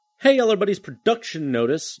Hey, everybody's production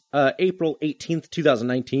notice, April 18th,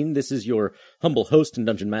 2019. This is your humble host and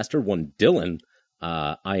dungeon master, one Dylan.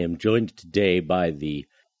 I am joined today by the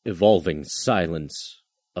evolving silence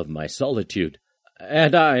of my solitude,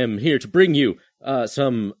 and I am here to bring you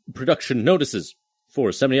some production notices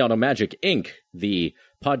for Semi-Auto Magic Inc., the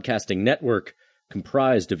podcasting network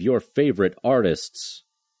comprised of your favorite artists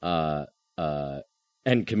and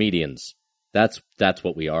comedians. That's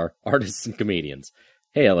what we are, artists and comedians.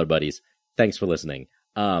 Hey, Eller buddies. Thanks for listening.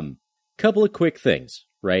 Couple of quick things,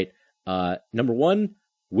 right? Number one,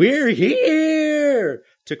 we're here!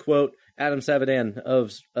 To quote Adam Savadan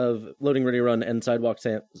of Loading Ready Run and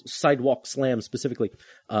Sidewalk Slam specifically.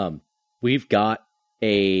 We've got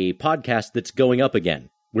a podcast that's going up again.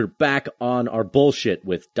 We're back on our bullshit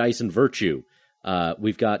with Dyson Virtue.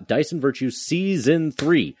 We've got Dyson Virtue Season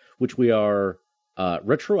 3, which we are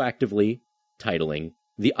retroactively titling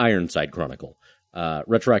The Ironside Chronicle.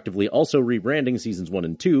 Retroactively also rebranding seasons 1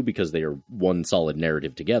 and 2 because they are one solid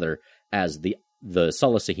narrative together as the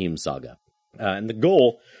Salasahim Saga. And the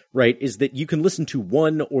goal, right, is that you can listen to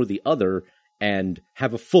one or the other and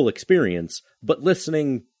have a full experience, but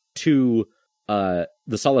listening to the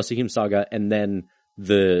Salasahim Saga and then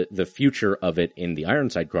the future of it in the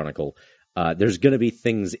Ironside Chronicle, there's going to be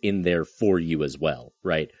things in there for you as well,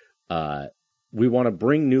 right? We want to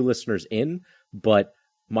bring new listeners in, but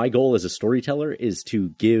my goal as a storyteller is to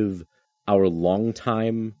give our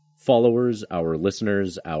longtime followers, our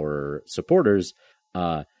listeners, our supporters,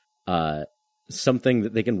 something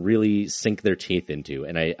that they can really sink their teeth into.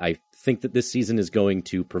 And I think that this season is going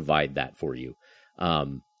to provide that for you.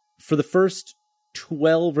 For the first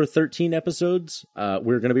 12 or 13 episodes,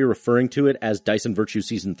 we're going to be referring to it as Dyson Virtue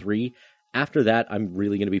Season 3. After that, I'm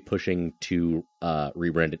really going to be pushing to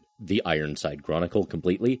rebrand it The Ironside Chronicle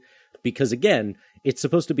completely. Because, again, it's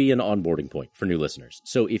supposed to be an onboarding point for new listeners.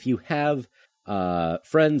 So if you have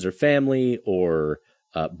friends or family or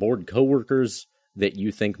bored coworkers that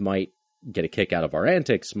you think might get a kick out of our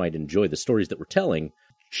antics, might enjoy the stories that we're telling,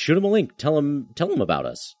 shoot them a link. Tell them about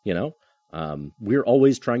us, you know? We're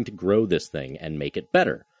always trying to grow this thing and make it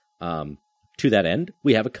better. To that end,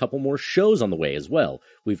 we have a couple more shows on the way as well.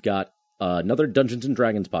 We've got another Dungeons &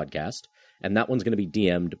 Dragons podcast, and that one's going to be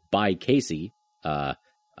DM'd by Casey,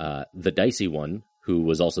 the Dicey one, who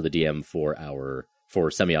was also the DM for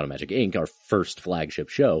Semi-Auto Magic Inc., our first flagship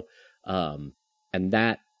show. And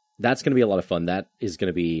that's going to be a lot of fun. I'm going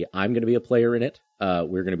to be a player in it.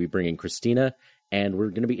 We're going to be bringing Christina, and we're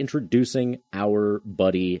going to be introducing our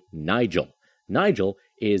buddy Nigel. Nigel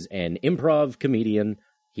is an improv comedian.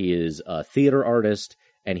 He is a theater artist,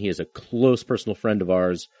 and he is a close personal friend of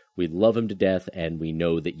ours. We love him to death, and we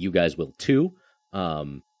know that you guys will too.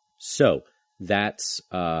 So that's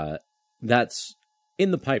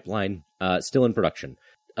in the pipeline, still in production.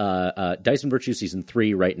 Dyson Virtue Season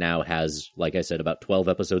 3 right now has, like I said, about 12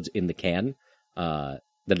 episodes in the can. That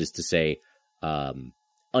is to say,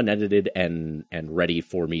 unedited and ready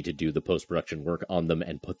for me to do the post-production work on them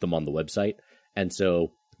and put them on the website. And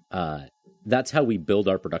so that's how we build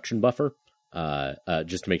our production buffer,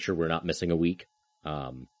 just to make sure we're not missing a week.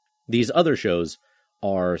 These other shows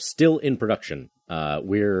are still in production.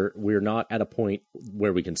 We're not at a point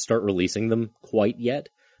where we can start releasing them quite yet,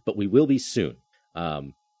 but we will be soon.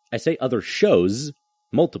 I say other shows,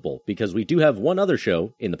 multiple, because we do have one other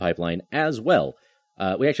show in the pipeline as well.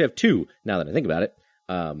 We actually have two, now that I think about it.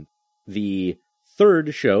 The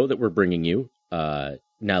third show that we're bringing you, now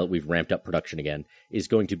that we've ramped up production again, is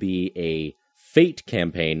going to be a Fate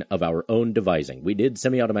campaign of our own devising. We did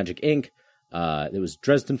Semi-Auto Magic Inc. It was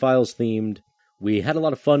Dresden Files themed. We had a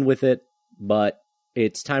lot of fun with it, but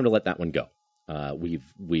it's time to let that one go.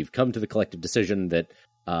 We've come to the collective decision that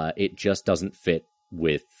it just doesn't fit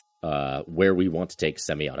with where we want to take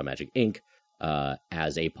Semi-Auto Magic Inc.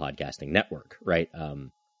 As a podcasting network, right?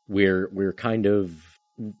 We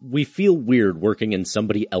feel weird working in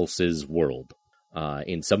somebody else's world,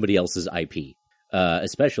 in somebody else's IP,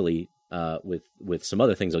 especially with some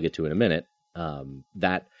other things I'll get to in a minute.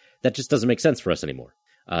 That just doesn't make sense for us anymore.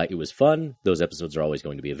 It was fun. Those episodes are always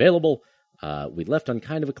going to be available. We left on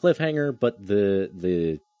kind of a cliffhanger, but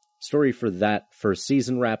the story for that first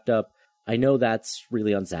season wrapped up. I know that's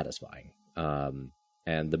really unsatisfying.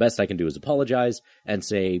 And the best I can do is apologize and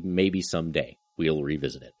say maybe someday we'll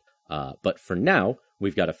revisit it. But for now,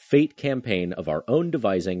 we've got a Fate campaign of our own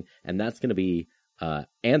devising, and that's going to be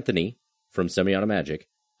Anthony from Semi-Auto Magic.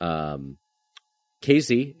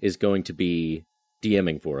 Casey is going to be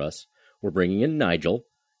DMing for us. We're bringing in Nigel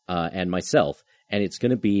and myself, and it's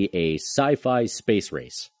going to be a sci-fi space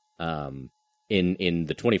race in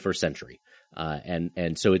the 21st century.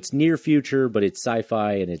 And so it's near future, but it's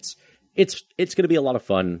sci-fi, and it's going to be a lot of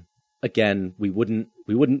fun. Again, we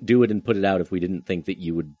wouldn't do it and put it out if we didn't think that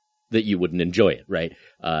you wouldn't enjoy it, right?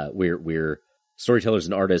 We're storytellers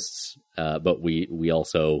and artists, but we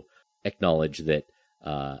also acknowledge that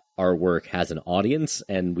our work has an audience,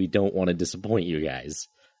 and we don't want to disappoint you guys.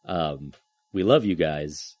 We love you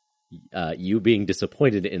guys. You being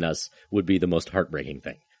disappointed in us would be the most heartbreaking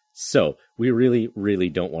thing. So we really, really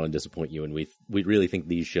don't want to disappoint you, and we really think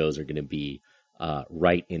these shows are going to be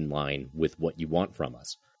right in line with what you want from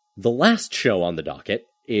us. The last show on the docket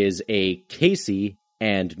is a Casey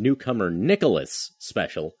and newcomer Nicholas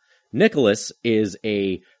special. Nicholas is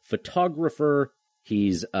a photographer.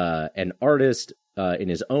 He's an artist in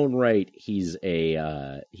his own right. He's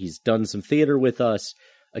done some theater with us.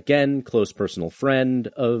 Again, close personal friend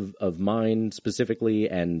of mine specifically,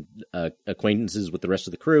 and acquaintances with the rest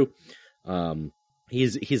of the crew.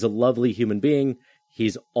 He's a lovely human being.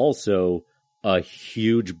 He's also a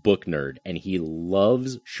huge book nerd, and he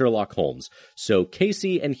loves Sherlock Holmes. So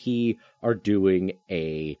Casey and he are doing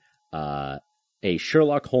a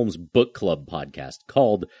Sherlock Holmes book club podcast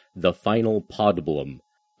called The Final Podblum,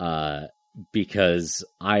 because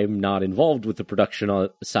I'm not involved with the production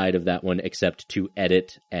side of that one except to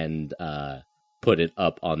edit and put it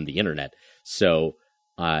up on the internet. So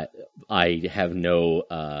I have no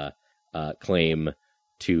claim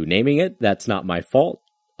to naming it. That's not my fault.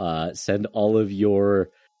 Send all of your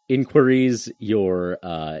inquiries, your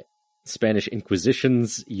Spanish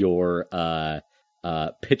Inquisitions, your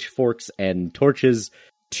pitchforks and torches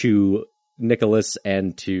to Nicholas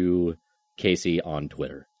and to Casey on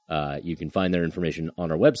Twitter. You can find their information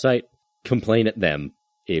on our website. Complain at them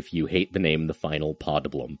if you hate the name The Final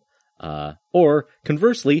Podblum. Or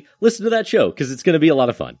conversely, listen to that show, because it's going to be a lot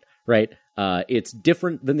of fun, right? It's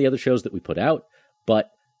different than the other shows that we put out, but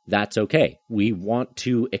that's okay. We want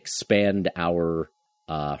to expand our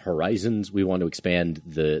horizons. We want to expand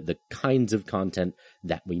the kinds of content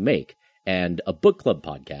that we make. And a book club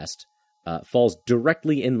podcast falls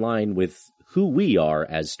directly in line with who we are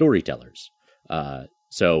as storytellers.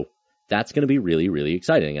 So that's going to be really, really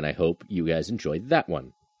exciting, and I hope you guys enjoyed that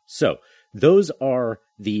one. So those are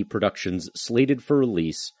the productions slated for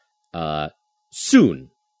release soon.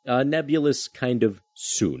 Nebulous kind of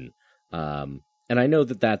soon. And I know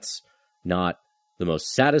that that's not the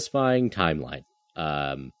most satisfying timeline.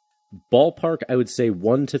 Ballpark, I would say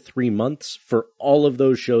 1 to 3 months for all of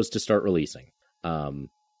those shows to start releasing.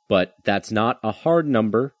 But that's not a hard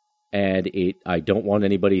number, and I don't want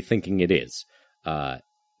anybody thinking it is.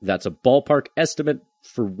 That's a ballpark estimate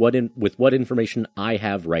for with what information I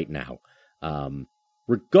have right now.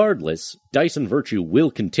 Regardless, Dice and Virtue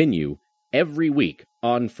will continue every week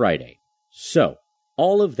on Friday. So,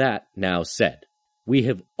 all of that now said, we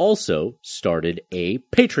have also started a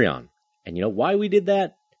Patreon. And you know why we did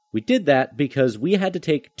that? We did that because we had to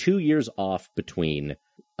take 2 years off between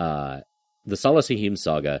the Salasihim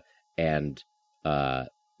Saga and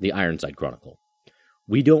the Ironside Chronicle.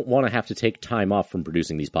 We don't want to have to take time off from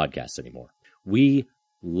producing these podcasts anymore. We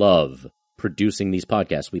love producing these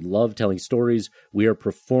podcasts. We love telling stories. We are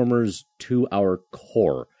performers to our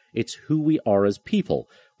core. It's who we are as people.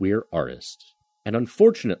 We're artists. And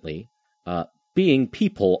unfortunately, being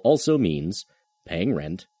people also means paying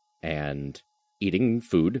rent and eating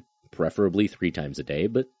food, preferably 3 times a day,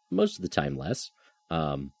 but most of the time less.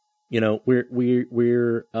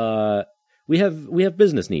 We have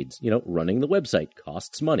business needs. Running the website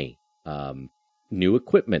costs money. New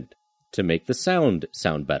equipment to make the sound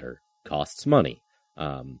better costs money.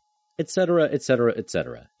 Et cetera, et cetera, et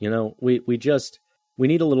cetera. We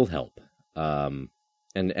need a little help. And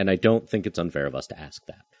I don't think it's unfair of us to ask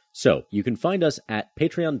that. So you can find us at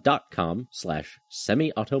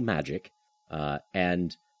patreon.com/semiautomagic.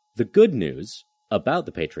 And the good news about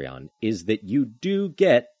the Patreon is that you do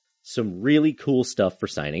get some really cool stuff for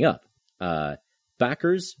signing up.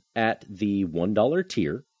 Backers at the $1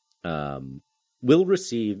 tier will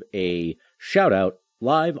receive a shout out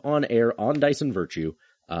live on air on Dice and Virtue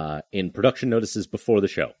in production notices before the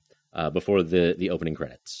show, before the opening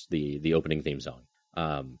credits, the opening theme song.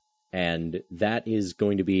 And that is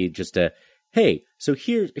going to be just hey, so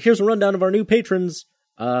here's a rundown of our new patrons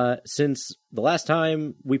since the last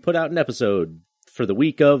time we put out an episode for the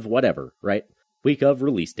week of whatever, right? Week of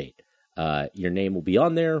release date. Your name will be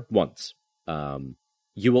on there once.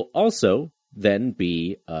 You will also then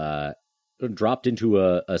be dropped into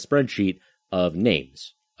a spreadsheet of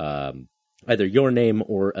names. Either your name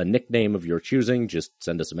or a nickname of your choosing. Just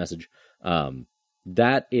send us a message.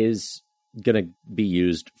 That is going to be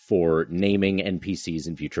used for naming NPCs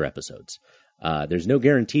in future episodes. There's no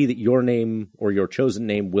guarantee that your name or your chosen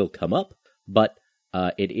name will come up, but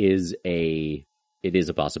it is a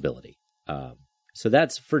possibility. So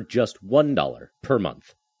that's for just $1 per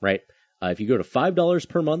month, right? If you go to $5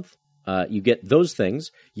 per month, you get those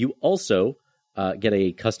things. You also get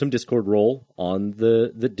a custom Discord role on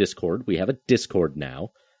the Discord. We have a Discord now.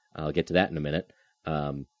 I'll get to that in a minute.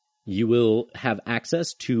 You will have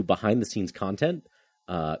access to behind-the-scenes content,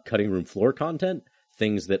 cutting room floor content,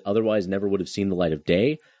 things that otherwise never would have seen the light of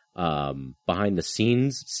day,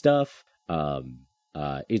 behind-the-scenes stuff.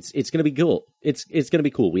 It's going to be cool. It's going to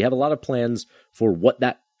be cool. We have a lot of plans for what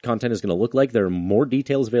that content is going to look like. There are more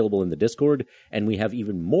details available in the Discord, and we have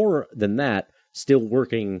even more than that still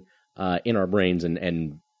working in our brains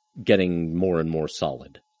and getting more and more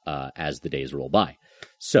solid as the days roll by.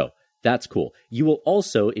 So that's cool. You will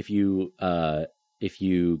also, if you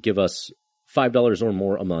give us $5 or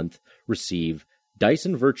more a month, receive Dice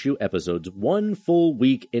and Virtue episodes 1 full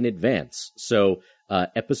week in advance. So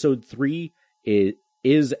episode 3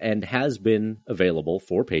 is and has been available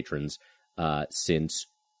for patrons since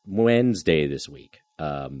Wednesday this week.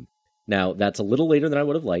 Now, that's a little later than I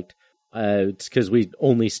would have liked. It's because we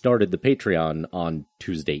only started the Patreon on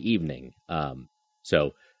Tuesday evening.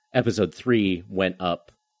 So episode 3 went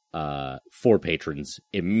up for patrons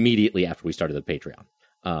immediately after we started the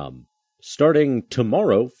Patreon. Starting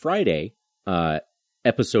tomorrow, Friday,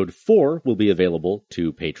 episode 4 will be available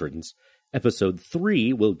to patrons. Episode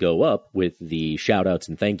 3 will go up with the shout-outs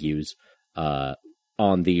and thank yous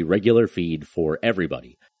on the regular feed for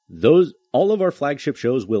everybody. All of our flagship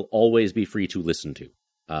shows will always be free to listen to.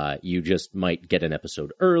 You just might get an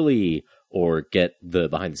episode early or get the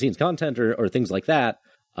behind-the-scenes content or things like that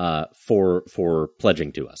for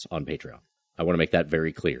pledging to us on Patreon. I want to make that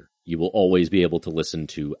very clear. You will always be able to listen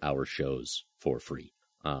to our shows for free.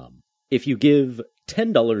 If you give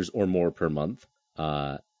 $10 or more per month,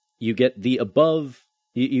 you get the above.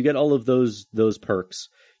 You get all of those perks.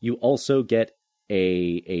 You also get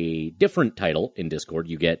a different title in Discord.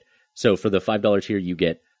 So for the $5 tier, you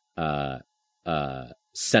get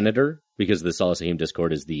Senator, because the Salasahim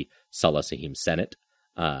Discord is the Salasahim Senate.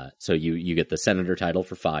 So you get the Senator title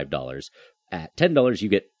for $5. At $10, you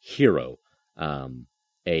get Hero,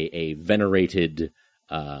 a venerated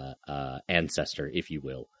ancestor, if you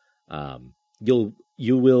will.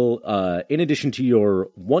 You will, in addition to your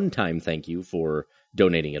one-time thank you for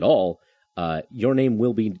donating at all, your name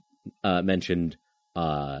will be mentioned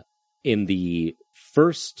in the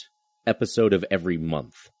first episode of every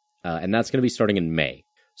month. And that's going to be starting in May.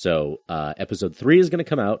 So episode 3 is going to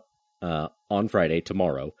come out on Friday,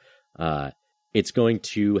 tomorrow. It's going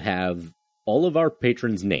to have all of our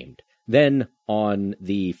patrons named. Then on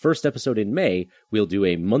the first episode in May, we'll do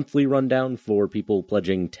a monthly rundown for people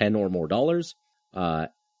pledging $10 or more,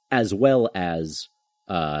 as well as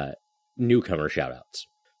newcomer shoutouts.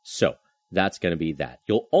 So that's going to be that.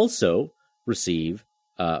 You'll also receive,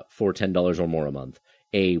 for $10 or more a month,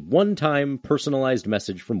 a one-time personalized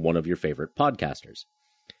message from one of your favorite podcasters.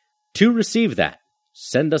 To receive that,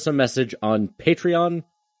 send us a message on Patreon.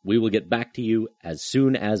 We will get back to you as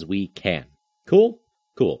soon as we can. Cool?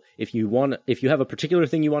 Cool. If you have a particular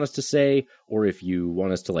thing you want us to say, or if you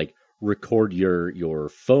want us to record your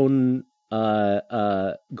phone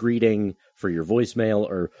greeting for your voicemail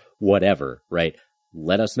or whatever, right?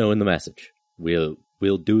 Let us know in the message. We'll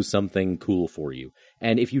do something cool for you.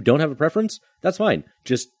 And if you don't have a preference, that's fine.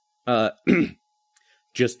 Just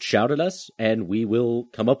just shout at us and we will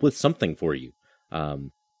come up with something for you.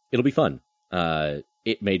 It'll be fun.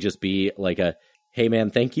 It may just be like a, hey man,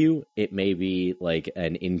 thank you. It may be like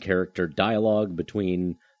an in-character dialogue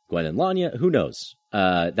between Gwen and Lanya. Who knows?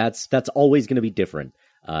 That's always going to be different.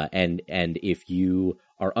 And if you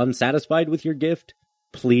are unsatisfied with your gift,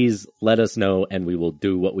 please let us know and we will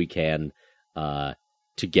do what we can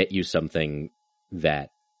to get you something that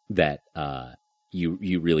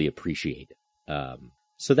you really appreciate.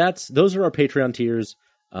 So those are our Patreon tiers.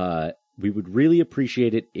 We would really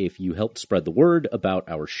appreciate it if you helped spread the word about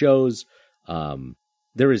our shows.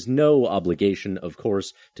 There is no obligation, of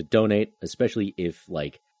course, to donate, especially if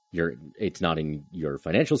it's not in your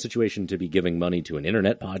financial situation to be giving money to an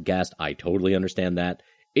internet podcast. I totally understand that.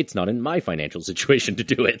 It's not in my financial situation to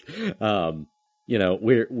do it.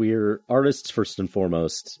 We're artists first and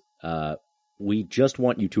foremost. We just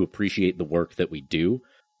want you to appreciate the work that we do.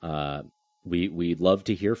 We love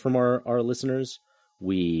to hear from our listeners.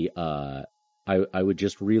 I would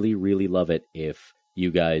just really, really love it if you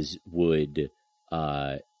guys would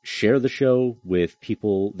share the show with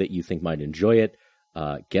people that you think might enjoy it.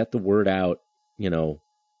 Get the word out.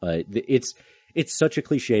 it's such a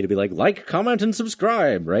cliche to be like, comment, and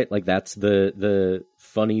subscribe, right? Like that's the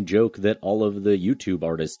funny joke that all of the YouTube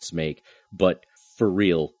artists make. But for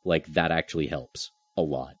real, like that actually helps a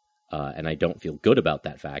lot. And I don't feel good about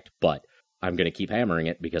that fact, but I'm going to keep hammering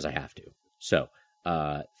it because I have to. So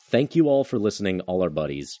thank you all for listening, all our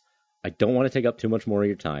buddies. I don't want to take up too much more of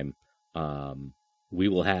your time. We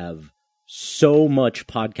will have so much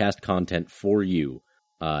podcast content for you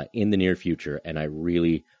in the near future, and I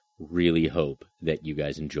really, really hope that you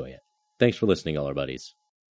guys enjoy it. Thanks for listening, all our buddies.